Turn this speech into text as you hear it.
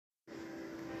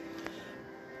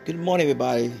Good morning,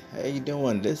 everybody. How you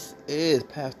doing? This is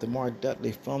Pastor Mark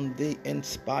Dudley from the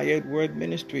Inspired Word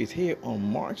Ministries here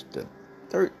on March the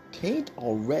 13th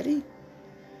already.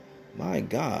 My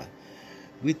God,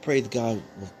 we praise God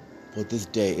for this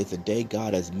day. It's a day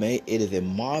God has made. It is a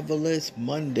marvelous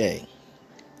Monday,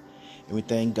 and we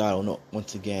thank God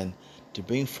once again to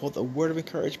bring forth a word of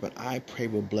encouragement. I pray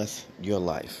will bless your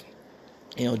life.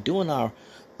 During our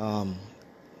um,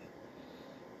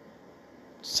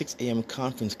 6 a.m.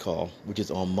 conference call, which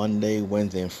is on Monday,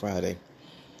 Wednesday, and Friday,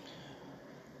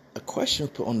 a question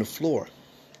was put on the floor,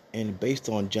 and based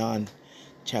on John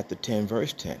chapter 10,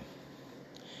 verse 10.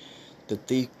 The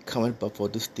thief cometh but for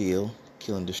to steal,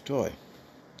 kill, and destroy.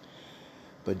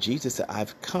 But Jesus said,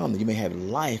 I've come that you may have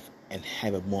life and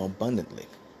have it more abundantly.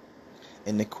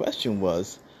 And the question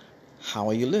was, how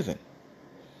are you living?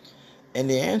 And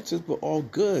the answers were all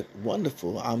good,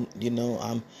 wonderful. I'm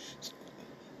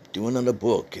doing another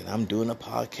book, and I'm doing a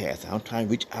podcast. I'm trying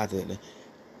to reach out to them.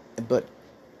 But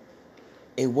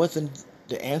it wasn't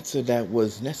the answer that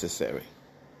was necessary.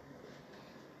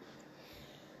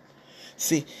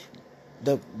 See,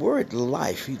 the word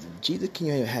life, Jesus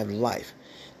can have life.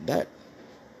 That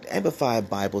the Amplified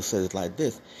Bible says it like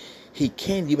this. He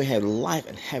can even have life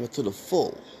and have it to the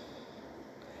full.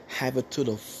 Have it to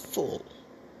the full.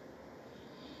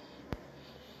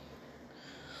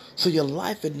 So your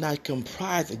life is not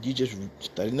comprised of you just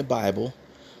studying the Bible,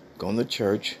 going to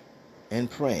church,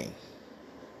 and praying.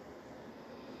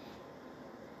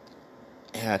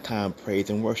 And at a time of praise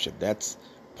and worship. That's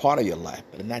part of your life,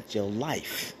 but not your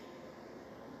life.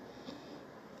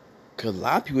 Because a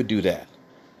lot of people do that.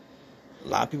 A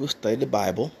lot of people study the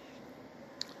Bible.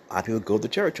 A lot of people go to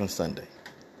church on Sunday.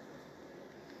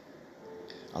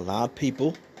 A lot of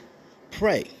people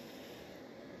pray.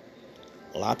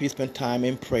 A lot of people spend time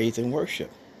in praise and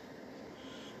worship.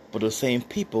 But the same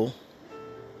people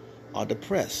are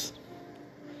depressed.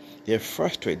 They're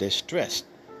frustrated. They're stressed.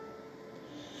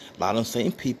 A lot of the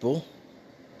same people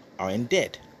are in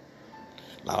debt.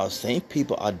 A lot of the same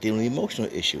people are dealing with emotional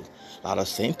issues. A lot of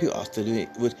the same people are still dealing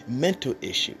with mental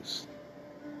issues.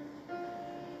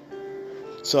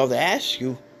 So if I ask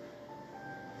you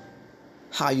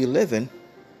how you're living,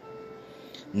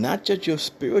 not just your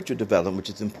spiritual development, which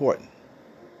is important,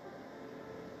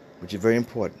 which is very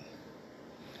important.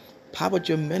 How about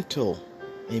your mental,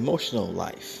 emotional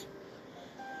life?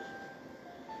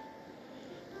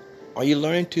 Are you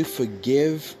learning to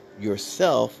forgive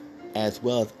yourself as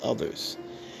well as others?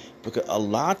 Because a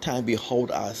lot of times we hold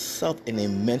ourselves in a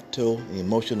mental and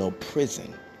emotional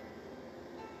prison.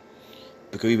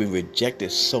 Because we've been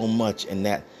rejected so much, and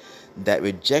that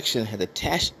rejection has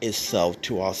attached itself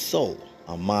to our soul,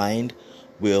 our mind,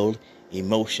 will,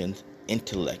 emotions,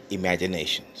 intellect,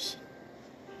 imaginations.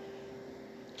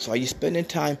 So are you spending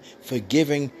time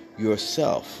forgiving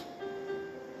yourself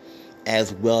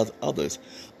as well as others?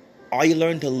 Are you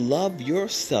learning to love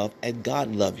yourself as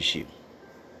God loves you?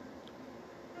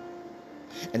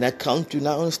 And that comes through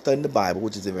not only studying the Bible,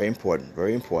 which is very important,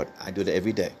 very important. I do that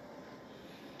every day.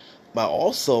 But I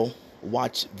also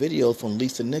watch videos from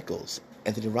Lisa Nichols,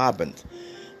 Anthony Robbins,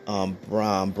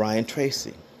 Brian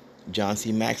Tracy, John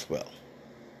C. Maxwell.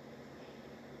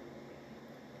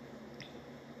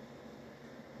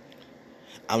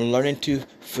 I'm learning to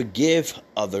forgive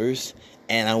others,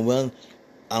 and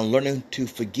I'm learning to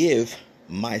forgive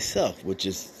myself, which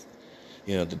is,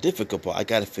 the difficult part. I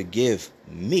got to forgive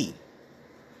me.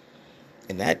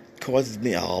 And that causes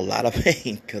me a lot of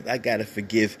pain because I got to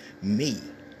forgive me.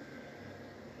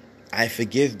 I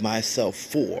forgive myself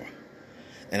for.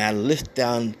 And I list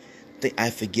down things I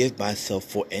forgive myself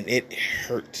for, and it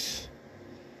hurts.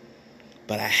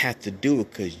 But I have to do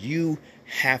it because you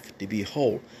have to be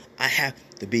whole. I have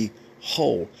to be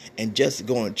whole. And just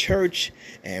going to church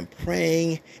and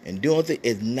praying and doing things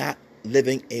is not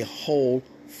living a whole,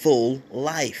 full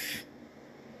life.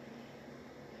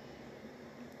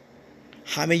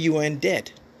 How many of you are in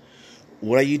debt?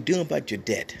 What are you doing about your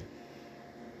debt?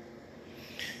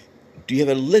 Do you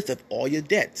have a list of all your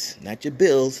debts? Not your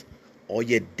bills, all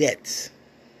your debts.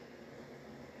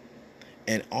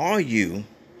 And are you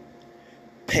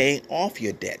paying off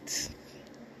your debts?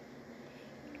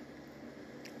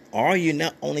 Are you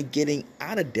not only getting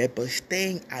out of debt, but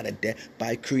staying out of debt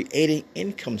by creating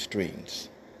income streams?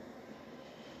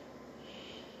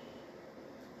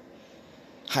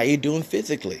 How are you doing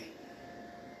physically?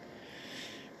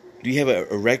 Do you have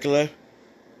a regular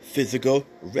physical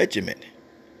regimen?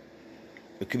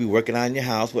 It could be working out in your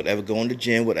house, whatever, going to the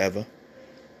gym, whatever.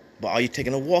 But are you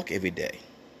taking a walk every day?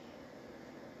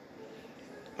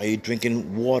 Are you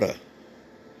drinking water?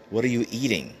 What are you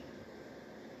eating?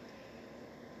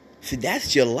 See,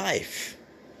 that's your life.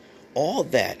 All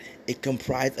that, it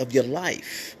comprised of your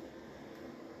life.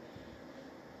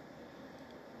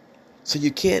 So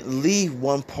you can't leave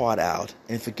one part out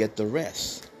and forget the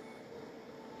rest.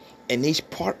 And each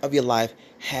part of your life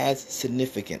has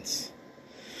significance.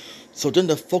 So then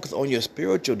to focus on your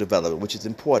spiritual development, which is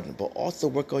important, but also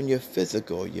work on your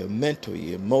physical, your mental,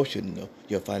 your emotional,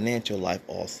 your financial life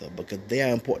also, because they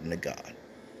are important to God.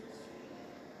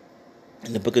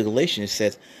 In the book of Galatians, it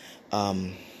says,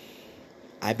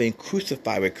 I've been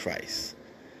crucified with Christ.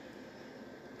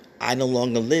 I no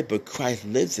longer live, but Christ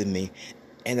lives in me.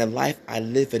 And the life I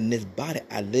live in this body,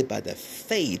 I live by the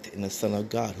faith in the Son of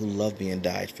God who loved me and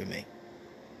died for me.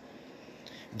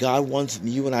 God wants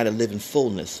you and I to live in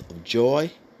fullness of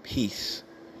joy, peace.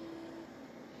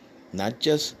 Not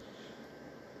just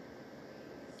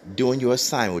doing your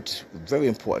assignment, which is very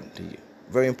important to you,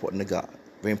 very important to God,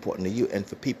 very important to you and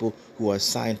for people who are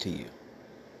assigned to you.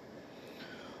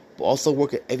 But also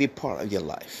work at every part of your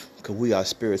life, because we are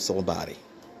spirit, soul, body.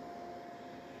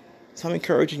 So I'm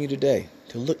encouraging you today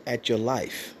to look at your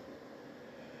life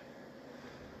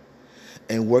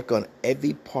and work on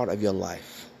every part of your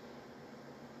life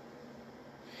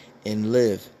and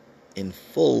live in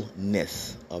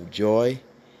fullness of joy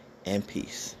and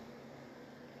peace.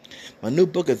 My new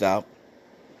book is out.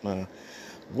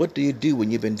 What do you do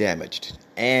when you've been damaged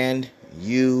and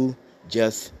you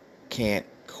just can't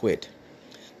quit?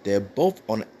 They're both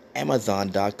on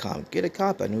Amazon.com. Get a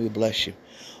copy. I know will bless you.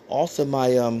 Also, my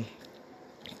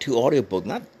 2 audiobooks,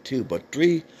 not 2, but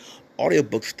 3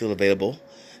 audiobooks still available.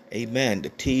 Amen. The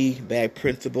T-Bag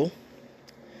Principle,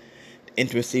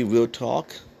 Intimacy Real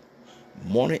Talk,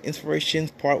 Morning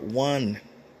Inspirations Part 1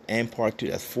 and Part 2.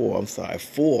 That's 4.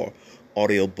 4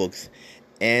 audiobooks.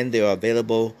 And they're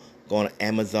available. Go on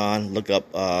Amazon, look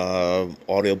up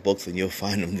audiobooks, and you'll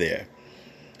find them there.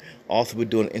 Also, we're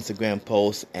doing Instagram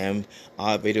posts and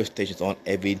our radio stations on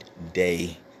every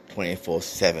day,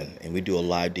 24/7. And we do a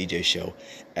live DJ show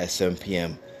at 7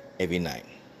 p.m. every night.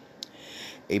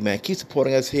 Amen. Keep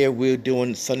supporting us here. We're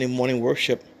doing Sunday morning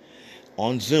worship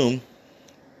on Zoom.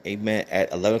 Amen.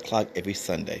 At 11 o'clock every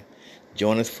Sunday.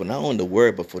 Join us for not only the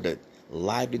word, but for the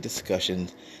lively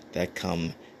discussions that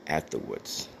come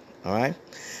afterwards. All right.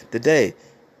 Today,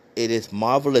 it is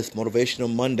Marvelous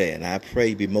Motivational Monday, and I pray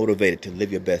you be motivated to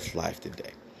live your best life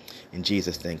today. In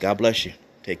Jesus' name, God bless you.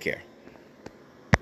 Take care.